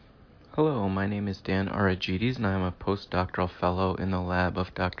Hello, my name is Dan Aragides, and I'm a postdoctoral fellow in the lab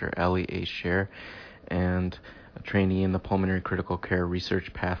of Dr. Ellie A. Scher and a trainee in the Pulmonary Critical Care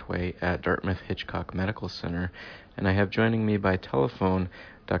Research Pathway at Dartmouth Hitchcock Medical Center. And I have joining me by telephone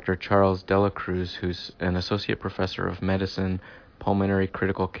Dr. Charles Delacruz, who's an associate professor of medicine, pulmonary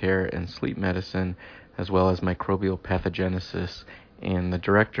critical care, and sleep medicine, as well as microbial pathogenesis, and the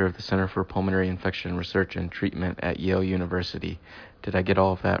director of the Center for Pulmonary Infection Research and Treatment at Yale University. Did I get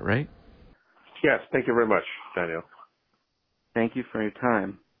all of that right? Yes, thank you very much, Daniel. Thank you for your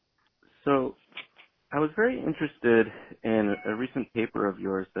time. So, I was very interested in a recent paper of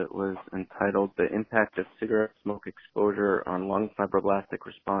yours that was entitled The Impact of Cigarette Smoke Exposure on Lung Fibroblastic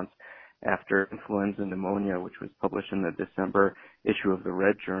Response After Influenza Pneumonia, which was published in the December issue of the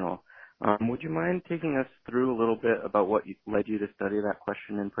Red Journal. Would you mind taking us through a little bit about what led you to study that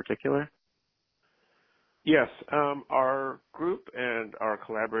question in particular? Yes, our group and our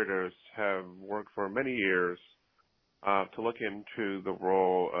collaborators have worked for many years to look into the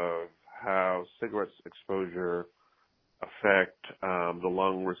role of how cigarettes exposure affect the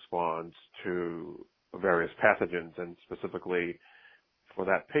lung response to various pathogens, and specifically for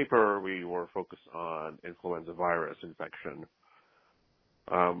that paper, we were focused on influenza virus infection.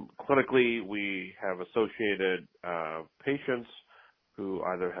 Clinically, we have associated patients who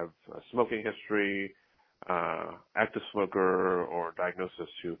either have a smoking history, active smoker, or diagnosis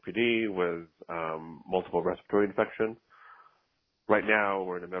COPD with multiple respiratory infection. Right now,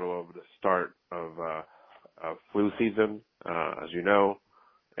 we're in the middle of the start of flu season, as you know,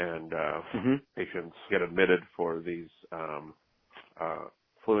 and patients get admitted for these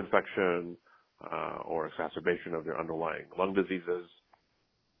flu infection or exacerbation of their underlying lung diseases.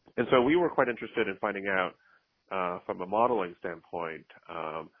 And so we were quite interested in finding out from a modeling standpoint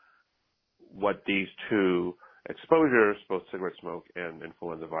what these two exposures, both cigarette smoke and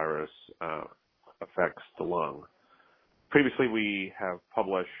influenza virus, affects the lung. Previously, we have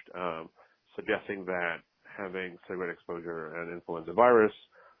published suggesting that having cigarette exposure and influenza virus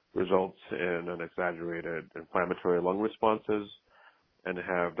results in an exaggerated inflammatory lung responses, and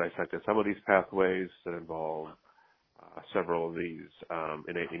have dissected some of these pathways that involve several of these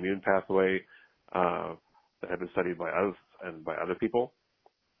innate immune pathway that have been studied by us and by other people.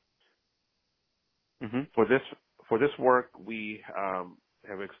 For this work, we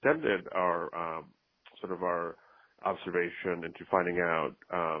have extended our our observation into finding out,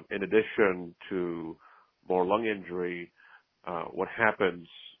 in addition to more lung injury, what happens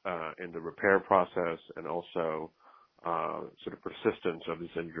in the repair process, and also persistence of this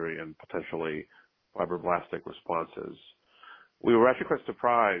injury and potentially fibroblastic responses. We were actually quite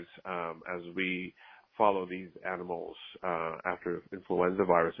surprised as we follow these animals after influenza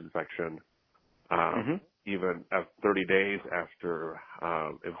virus infection. Even at 30 days after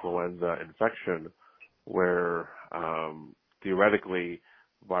influenza infection, where theoretically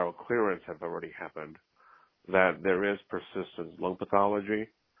viral clearance has already happened, that there is persistent lung pathology.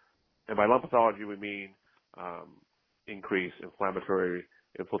 And by lung pathology, we mean increased inflammatory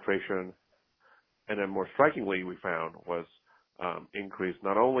infiltration. And then more strikingly, we found was increased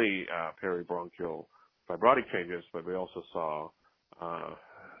not only peribronchial fibrotic changes, but we also saw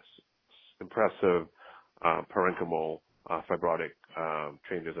impressive parenchymal fibrotic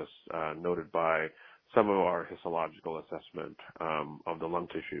changes as noted by some of our histological assessment of the lung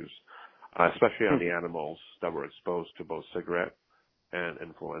tissues, especially on the animals that were exposed to both cigarette and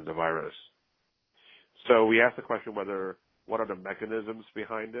influenza virus. So we asked the question what are the mechanisms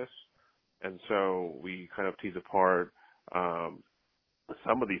behind this? And so we kind of tease apart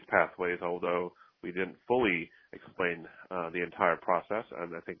some of these pathways, although we didn't fully explain the entire process,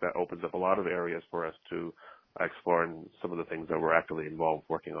 and I think that opens up a lot of areas for us to explore in some of the things that we're actively involved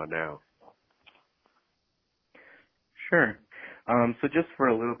working on now. Sure. So just for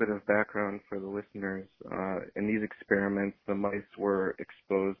a little bit of background for the listeners, in these experiments, the mice were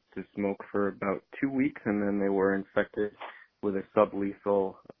exposed to smoke for about 2 weeks, and then they were infected with a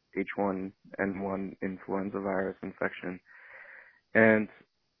sublethal H1N1 influenza virus infection. And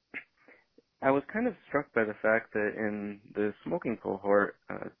I was kind of struck by the fact that in the smoking cohort,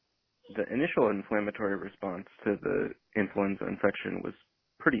 the initial inflammatory response to the influenza infection was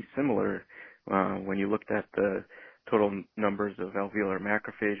pretty similar when you looked at the total numbers of alveolar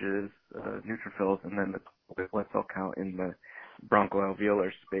macrophages, neutrophils, and then the blood cell count in the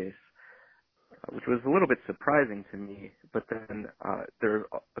bronchoalveolar space, which was a little bit surprising to me. But then there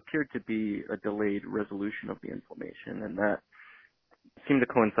appeared to be a delayed resolution of the inflammation, and that seemed to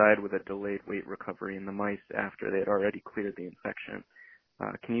coincide with a delayed weight recovery in the mice after they had already cleared the infection.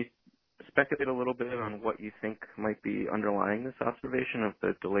 Can you speculate a little bit on what you think might be underlying this observation of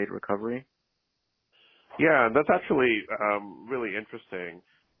the delayed recovery? Yeah, that's actually really interesting.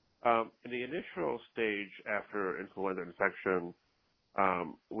 In the initial stage after influenza infection,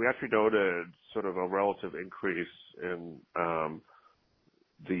 we actually noted sort of a relative increase in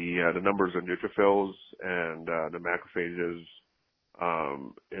the numbers of neutrophils and the macrophages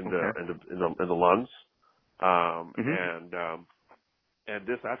Okay. in the lungs, Mhm. and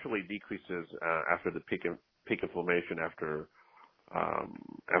this actually decreases after the peak inflammation after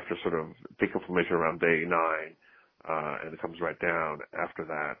sort of peak inflammation around day 9, and it comes right down after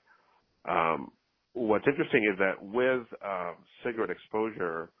that. What's interesting is that with cigarette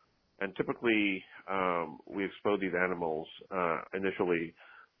exposure, and typically we expose these animals initially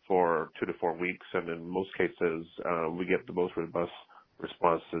for 2 to 4 weeks, and in most cases we get the most robust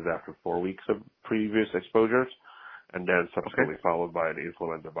responses after 4 weeks of previous exposures, and then Okay. subsequently followed by the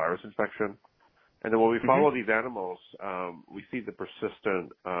influenza virus infection. And then when we Mhm. follow these animals, we see the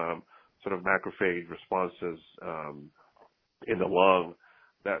persistent sort of macrophage responses in the lung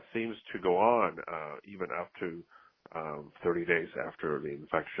that seems to go on even up to 30 days after the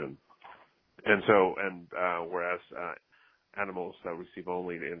infection. Whereas animals that receive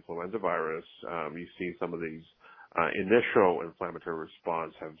only the influenza virus, you see some of these initial inflammatory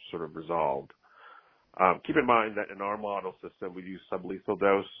response have sort of resolved. Keep in mind that in our model system, we use sublethal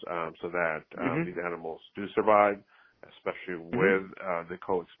dose so that Mhm. these animals do survive, especially Mhm. with the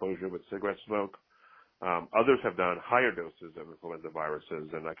co-exposure with cigarette smoke. Others have done higher doses of influenza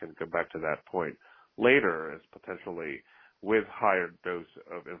viruses, and I can come back to that point later, as potentially with higher dose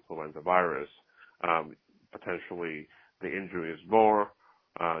of influenza virus, potentially the injury is more.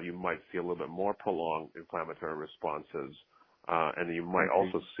 You might see a little bit more prolonged inflammatory responses, and you I might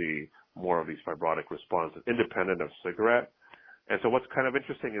see. also see more of these fibrotic responses independent of cigarette. And so what's kind of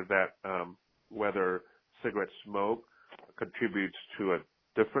interesting is that whether cigarette smoke contributes to a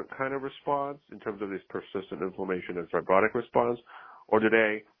different kind of response in terms of this persistent inflammation and fibrotic response, or do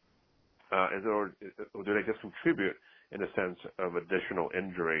they just contribute in a sense of additional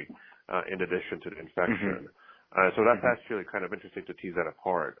injury in addition to the Mhm. infection? So that's Mhm. actually kind of interesting to tease that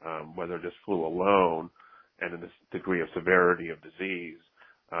apart, whether just flu alone and in this degree of severity of disease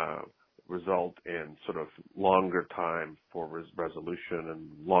result in sort of longer time for resolution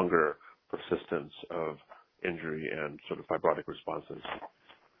and longer persistence of injury and sort of fibrotic responses.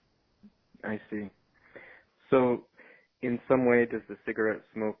 I see. So, in some way, does the cigarette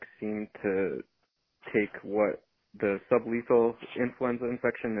smoke seem to take what the sublethal influenza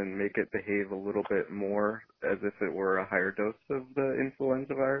infection and make it behave a little bit more as if it were a higher dose of the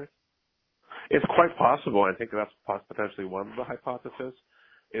influenza virus? It's quite possible. I think that's potentially one of the hypotheses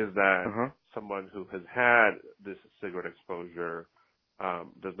is that Uh huh. someone who has had this cigarette exposure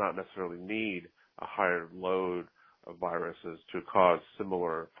does not necessarily need a higher load of viruses to cause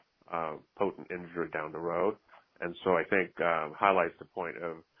similar potent injury down the road. And so I think highlights the point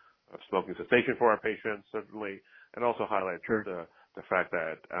of smoking cessation for our patients, certainly, and also highlights Sure. the fact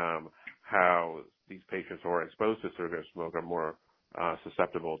that how these patients who are exposed to cigarette smoke are more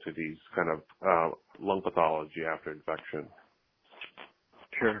susceptible to these kind of lung pathology after infection.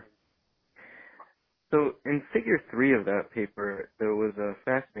 Sure. So in figure 3 of that paper, there was a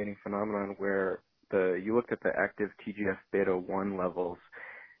fascinating phenomenon where you looked at the active TGF beta 1 levels,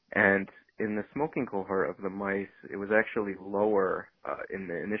 and in the smoking cohort of the mice, it was actually lower in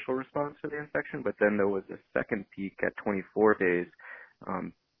the initial response to the infection, but then there was a second peak at 24 days,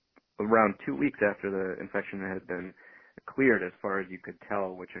 um, around 2 weeks after the infection had been cleared, as far as you could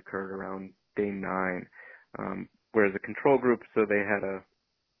tell, which occurred around day 9. Whereas the control group, so they had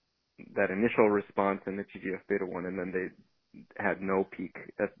that initial response in the TGF beta 1, and then they had no peak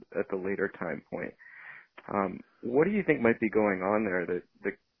at the later time point. What do you think might be going on there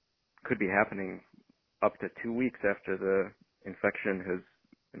that could be happening up to 2 weeks after the infection has,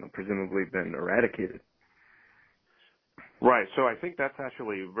 presumably been eradicated? Right. So I think that's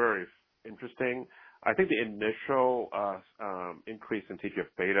actually very interesting. I think the initial increase in TGF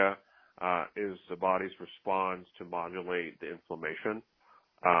beta is the body's response to modulate the inflammation.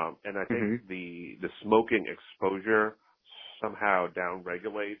 And I think Hmm. the smoking exposure somehow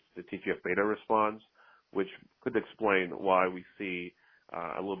downregulates the TGF beta response, which could explain why we see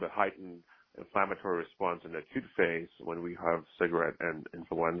a little bit heightened inflammatory response in the acute phase when we have cigarette and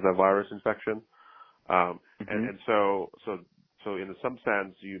influenza virus infection. Hmm. And so in some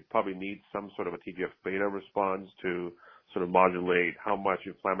sense, you probably need some sort of a TGF beta response to sort of modulate how much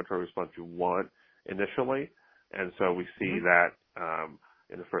inflammatory response you want initially. And so we see Hmm. that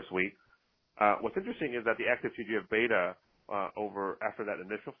in the first week. What's interesting is that the active TGF beta after that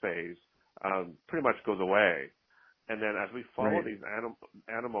initial phase pretty much goes away. And then as we follow Right. these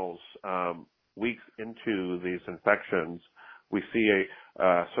animals weeks into these infections, we see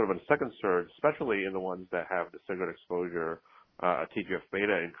a sort of a second surge, especially in the ones that have the cigarette exposure, a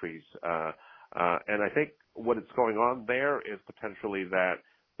TGF-beta increase. And I think what is going on there is potentially that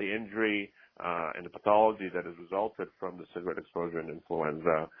the injury and the pathology that has resulted from the cigarette exposure and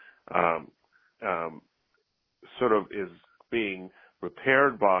influenza um, sort of is being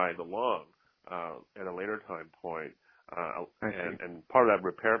repaired by the lung at a later time point. I see. And part of that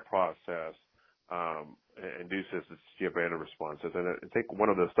repair process induces the TGF-beta responses. And I think one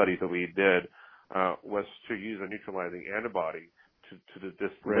of the studies that we did was to use a neutralizing antibody to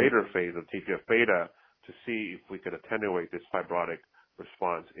this Right. later phase of TGF-beta to see if we could attenuate this fibrotic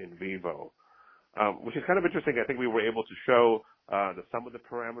response in vivo, which is kind of interesting. I think we were able to show that some of the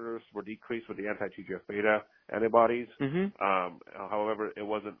parameters were decreased with the anti-TGF-beta antibodies. Mhm. However, it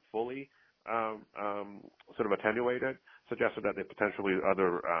wasn't fully sort of attenuated, suggested that there are potentially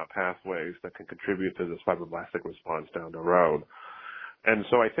other pathways that can contribute to this fibroblastic response down the road. And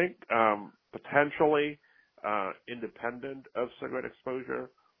so I think potentially independent of cigarette exposure,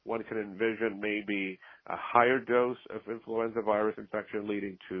 one can envision maybe a higher dose of influenza virus infection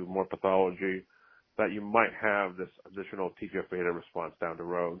leading to more pathology, that you might have this additional TGF-beta response down the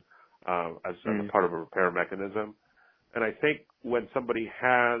road as a part of a repair mechanism. And I think when somebody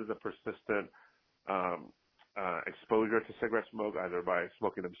has a persistent exposure to cigarette smoke, either by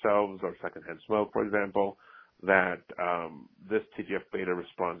smoking themselves or secondhand smoke, for example, that this TGF-beta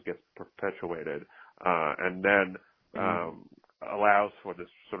response gets perpetuated and then allows for this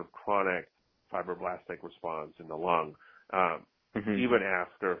sort of chronic fibroblastic response in the lung, even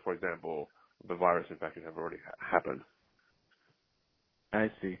after, for example, the virus infection have already happened. I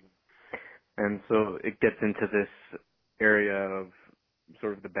see. And so it gets into this area of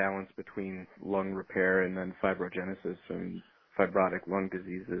sort of the balance between lung repair and then fibrogenesis and fibrotic lung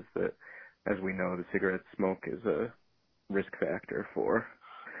diseases that, as we know, the cigarette smoke is a risk factor for.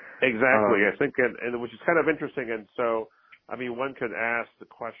 Exactly. I think, and which is kind of interesting. And so, I mean, one could ask the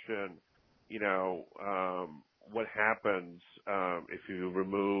question, what happens if you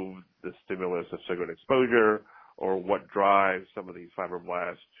remove the stimulus of cigarette exposure, or what drives some of these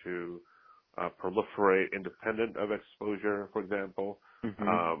fibroblasts to proliferate independent of exposure, for example.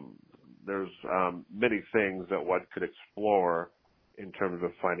 There's many things that one could explore in terms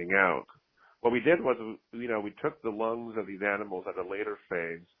of finding out. What we did was, we took the lungs of these animals at a later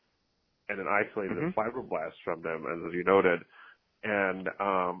phase and then isolated the fibroblasts from them, as you noted, and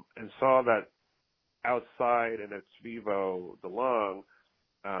saw that outside in ex vivo, the lung,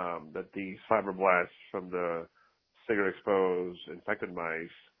 that these fibroblasts from the cigarette-exposed infected mice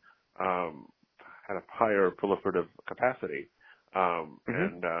had a higher proliferative capacity,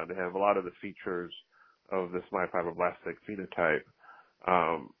 and they have a lot of the features of this myofibroblastic phenotype.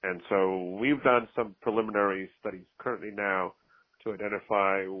 And so we've done some preliminary studies currently now to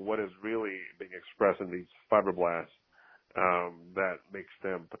identify what is really being expressed in these fibroblasts that makes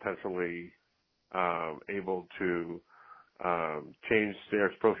them potentially able to change their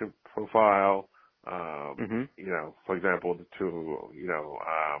expression profile, for example, to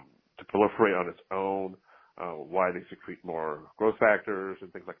proliferate on its own, why they secrete more growth factors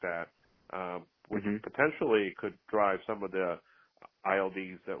and things like that, which potentially could drive some of the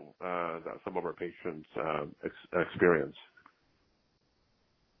ILDs that some of our patients experience.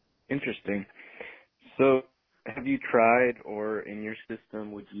 Interesting. So have you tried, or in your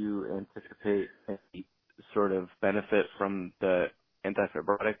system, would you anticipate any sort of benefit from the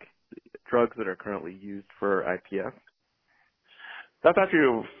antifibrotic drugs that are currently used for IPF? That's actually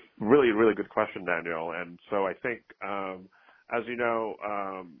a really, really good question, Daniel. And so I think, as you know,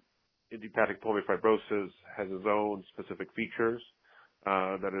 idiopathic pulmonary fibrosis has its own specific features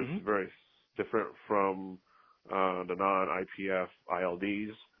that is very different from the non-IPF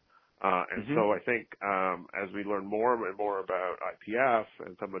ILDs. And so I think as we learn more and more about IPF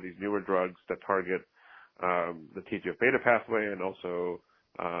and some of these newer drugs that target the TGF-beta pathway and also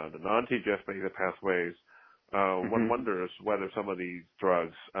the non-TGF-beta pathways, one wonders whether some of these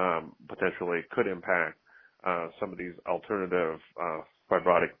drugs potentially could impact some of these alternative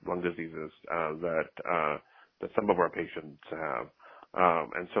fibrotic lung diseases that some of our patients have.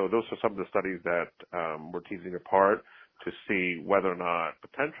 And so those are some of the studies that we're teasing apart to see whether or not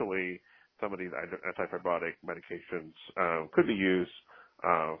potentially some of these antifibrotic medications could be used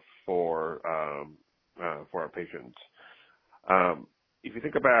for our patients. If you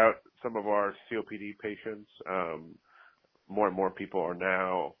think about some of our COPD patients, more and more people are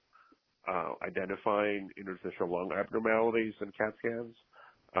now identifying interstitial lung abnormalities in CAT scans.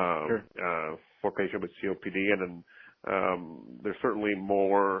 Sure. for patients with COPD, and then there's certainly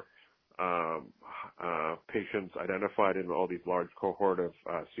more patients identified in all these large cohort of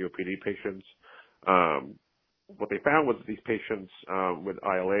COPD patients. What they found was these patients with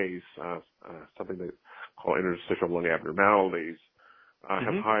ILAs, something they call interstitial lung abnormalities,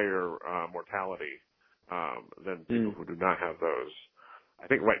 have higher mortality than people who do not have those. I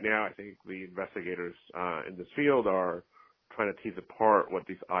think right now, the investigators in this field are trying to tease apart what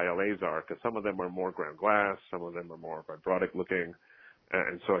these ILAs are, because some of them are more ground glass, some of them are more fibrotic looking.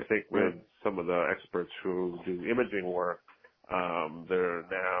 And so I think with some of the experts who do imaging work, they're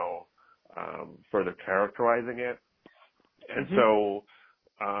now further characterizing it. And so,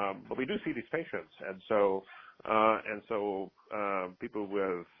 but we do see these patients. And so people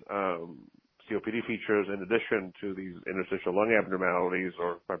with COPD features, in addition to these interstitial lung abnormalities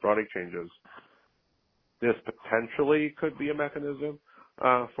or fibrotic changes, this potentially could be a mechanism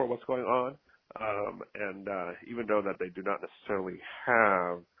for what's going on. And even though that they do not necessarily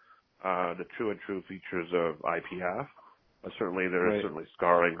have the true features of IPF, but certainly there is certainly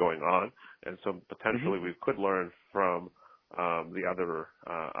scarring going on, and so potentially we could learn from the other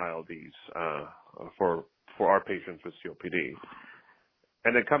ILDs for our patients with COPD.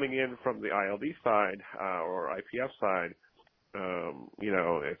 And then coming in from the ILD side or IPF side,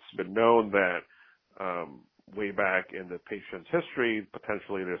 it's been known that way back in the patient's history,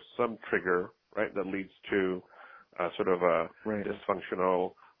 potentially there's some trigger, right, that leads to sort of a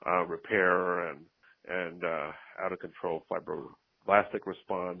dysfunctional repair and out of control fibroblastic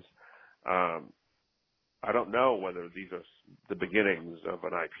response. I don't know whether these are the beginnings of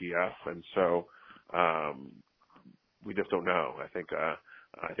an IPF, and so we just don't know. I think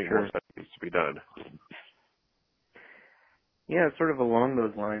more study needs to be done. Yeah, sort of along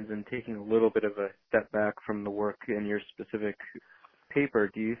those lines, and taking a little bit of a step back from the work in your specific paper,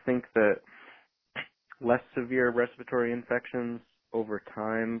 do you think that less severe respiratory infections over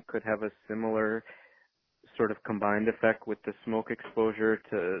time could have a similar sort of combined effect with the smoke exposure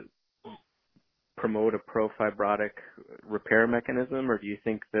to promote a pro-fibrotic repair mechanism, or do you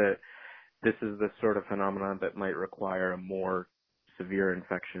think that this is the sort of phenomenon that might require a more severe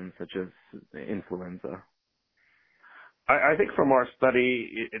infection, such as influenza? I think from our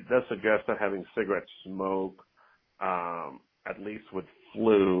study, it does suggest that having cigarette smoke, at least with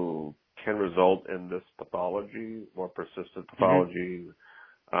flu, can result in this pathology, more persistent pathology,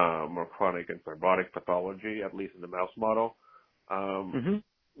 more chronic and fibrotic pathology, at least in the mouse model.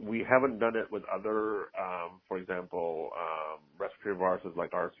 We haven't done it with other, for example, respiratory viruses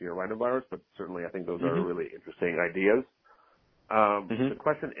like RSV or rhinovirus, but certainly I think those are really interesting ideas. The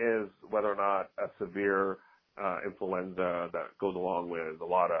question is whether or not a severe influenza that goes along with a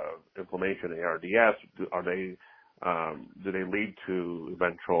lot of inflammation, ARDS, do they lead to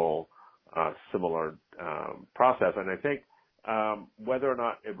eventual similar process? And I think whether or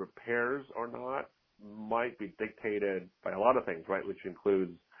not it repairs or not might be dictated by a lot of things, right, which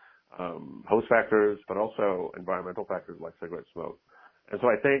includes host factors, but also environmental factors like cigarette smoke. And so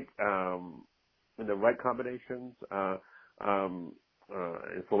I think in the right combinations,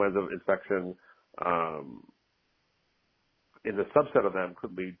 influenza infection, in the subset of them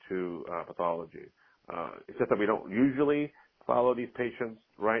could lead to pathology. It's just that we don't usually follow these patients,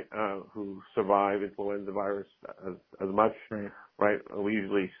 right, who survive influenza virus as much, right? We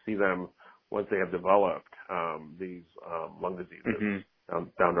usually see them once they have developed these lung diseases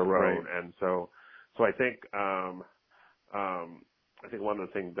down the road. And so I think one of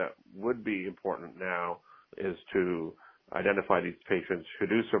the things that would be important now is to identify these patients who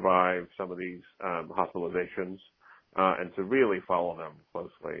do survive some of these hospitalizations and to really follow them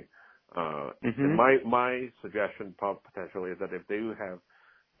closely. And my suggestion potentially is that if they do have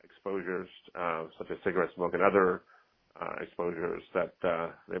exposures such as cigarette smoke and other exposures, that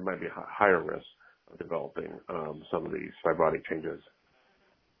they might be higher risk of developing some of these fibrotic changes.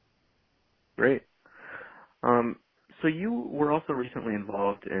 Great. So you were also recently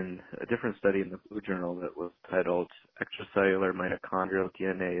involved in a different study in the Blue Journal that was titled Extracellular Mitochondrial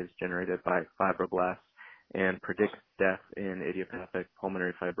DNA is Generated by Fibroblasts and Predicts Death in Idiopathic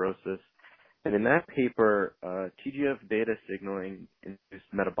Pulmonary Fibrosis. And in that paper, TGF-beta signaling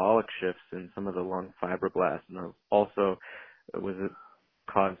induced metabolic shifts in some of the lung fibroblasts, and also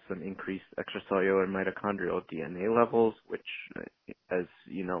caused some increased extracellular mitochondrial DNA levels, which, as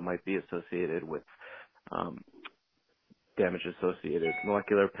you know, might be associated with damage-associated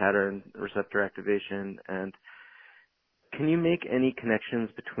molecular pattern receptor activation. And can you make any connections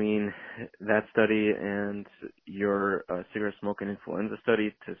between that study and your cigarette smoke and influenza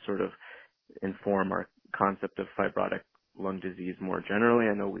study to sort of inform our concept of fibrotic lung disease more generally?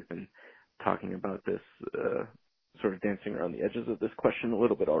 I know we've been talking about this, sort of dancing around the edges of this question a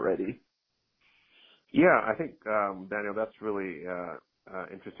little bit already. Yeah, I think, Daniel, that's really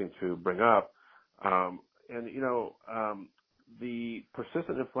interesting to bring up. And, the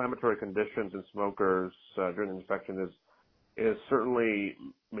persistent inflammatory conditions in smokers during infection is certainly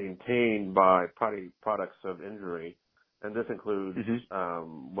maintained by products of injury, and this includes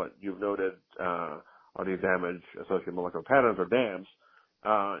what you've noted are the damage-associated molecular patterns, or DAMs,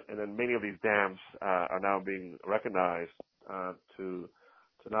 and then many of these DAMs are now being recognized to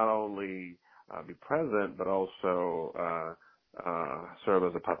not only be present, but also serve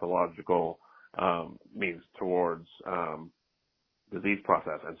as a pathological means towards disease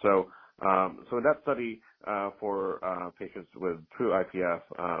process. And so in that study for patients with true IPF,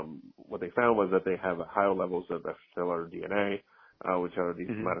 what they found was that they have higher levels of extracellular DNA, which are these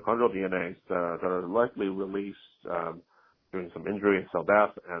mitochondrial DNAs that are likely released during some injury and cell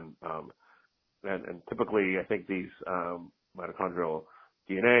death. And typically, I think these mitochondrial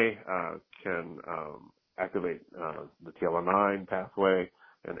DNA can activate the TLR9 pathway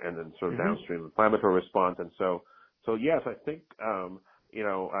and then sort of downstream inflammatory response. And so yes, I think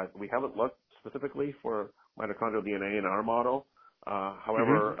we haven't looked specifically for mitochondrial DNA in our model.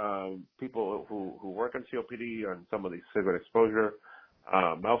 However, people who work on COPD and some of these cigarette exposure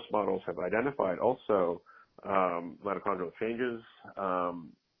mouse models have identified also mitochondrial changes,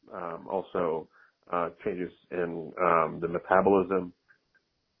 also changes in the metabolism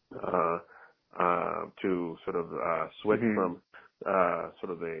to sort of switch from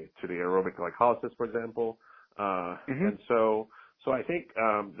to the aerobic glycolysis, for example. And so I think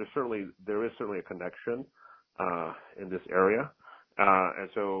there is certainly a connection in this area. And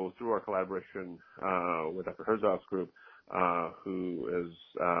so through our collaboration with Dr. Herzog's group, who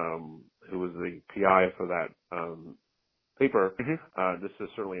was the PI for that paper, this is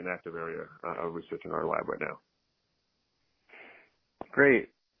certainly an active area of research in our lab right now. Great.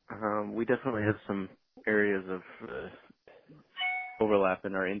 We definitely have some areas of overlap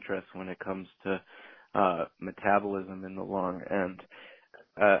in our interests when it comes to metabolism in the lung. And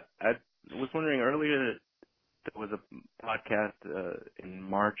I was wondering earlier, there was a podcast in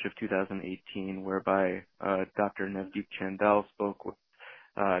March of 2018 whereby Dr. Navdeep Chandel spoke with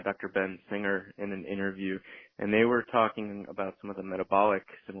Dr. Ben Singer in an interview, and they were talking about some of the metabolic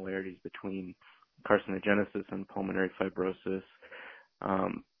similarities between carcinogenesis and pulmonary fibrosis,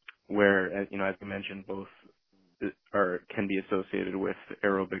 where, as you mentioned, both can be associated with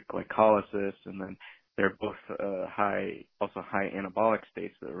aerobic glycolysis, and then they're both high anabolic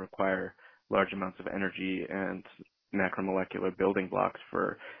states that require large amounts of energy and macromolecular building blocks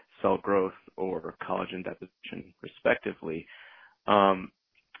for cell growth or collagen deposition, respectively.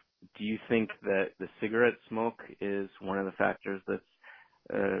 Do you think that the cigarette smoke is one of the factors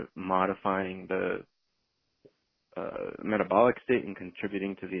that's modifying the metabolic state and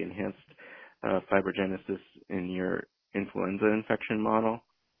contributing to the enhanced fibrogenesis in your influenza infection model?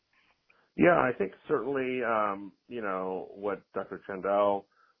 Yeah, I think certainly, what Dr. Chandel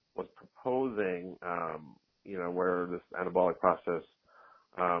was proposing, where this anabolic process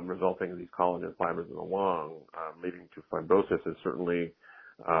resulting in these collagen fibers in the lung leading to fibrosis is certainly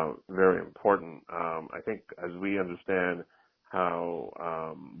very important. I think as we understand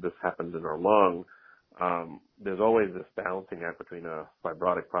how this happens in our lung, there's always this balancing act between a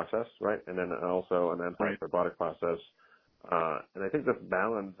fibrotic process, right, and then also an anti-fibrotic process. And I think this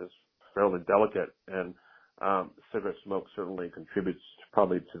balance is fairly delicate, and cigarette smoke certainly contributes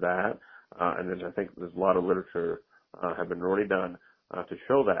probably to that. And then I think there's a lot of literature have been already done to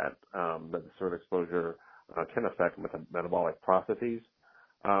show that the cigarette exposure can affect metabolic processes.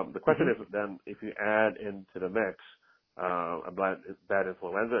 The question is then, if you add into the mix a bad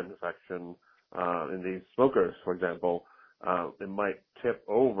influenza infection in these smokers, for example, it might tip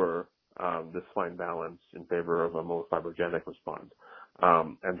over this fine balance in favor of a more fibrogenic response.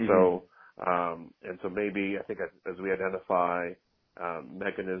 And so maybe I think as we identify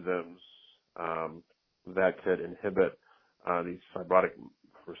mechanisms that could inhibit these fibrotic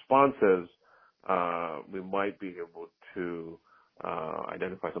responses, we might be able to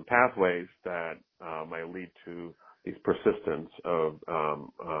identify some pathways that might lead to these persistence of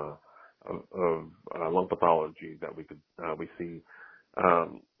lung pathology that we see.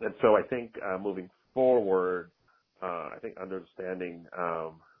 And so I think moving forward, I think understanding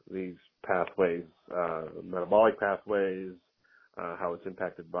these pathways, metabolic pathways, how it's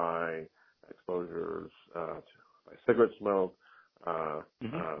impacted by exposures by cigarette smoke,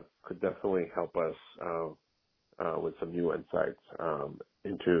 could definitely help us with some new insights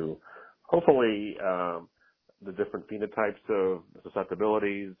into hopefully the different phenotypes of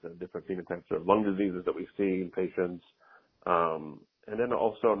susceptibilities and different phenotypes of lung diseases that we see in patients. And then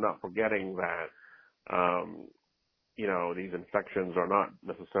also not forgetting that, these infections are not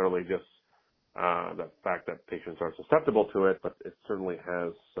necessarily just the fact that patients are susceptible to it, but it certainly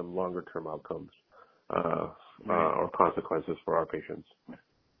has some longer term outcomes Right. or consequences for our patients.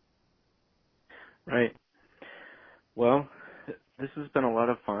 Right. Well, this has been a lot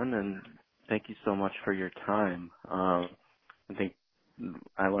of fun, and thank you so much for your time. I think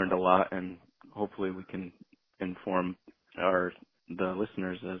I learned a lot, and hopefully we can inform the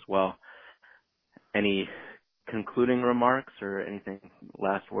listeners as well. Any concluding remarks or anything,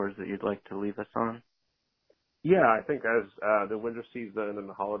 last words that you'd like to leave us on? Yeah, I think as the winter season and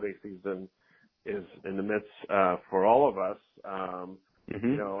the holiday season is in the midst for all of us,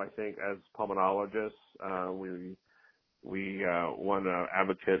 I think as pulmonologists, we want to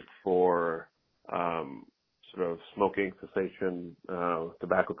advocate for sort of smoking cessation,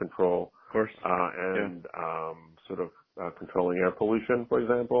 tobacco control, Of course. and sort of controlling air pollution, for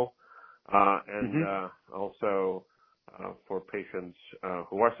example, and also for patients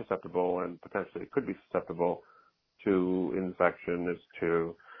who are susceptible and potentially could be susceptible to infection is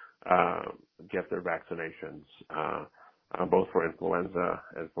to get their vaccinations, both for influenza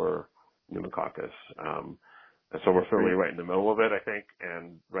and for pneumococcus. And so we're certainly right in the middle of it, I think.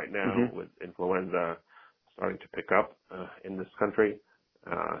 And right now, with influenza starting to pick up in this country,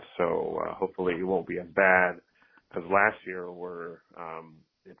 so hopefully it won't be as bad as last year, where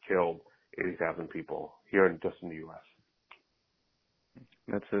it killed 80,000 people here just in the U.S.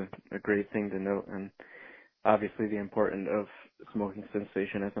 That's a great thing to note, and obviously the importance of smoking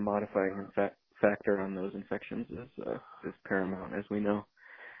cessation as a modifying factor on those infections is paramount, as we know.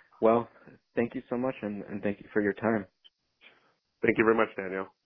 Well, thank you so much, and thank you for your time. Thank you very much, Daniel.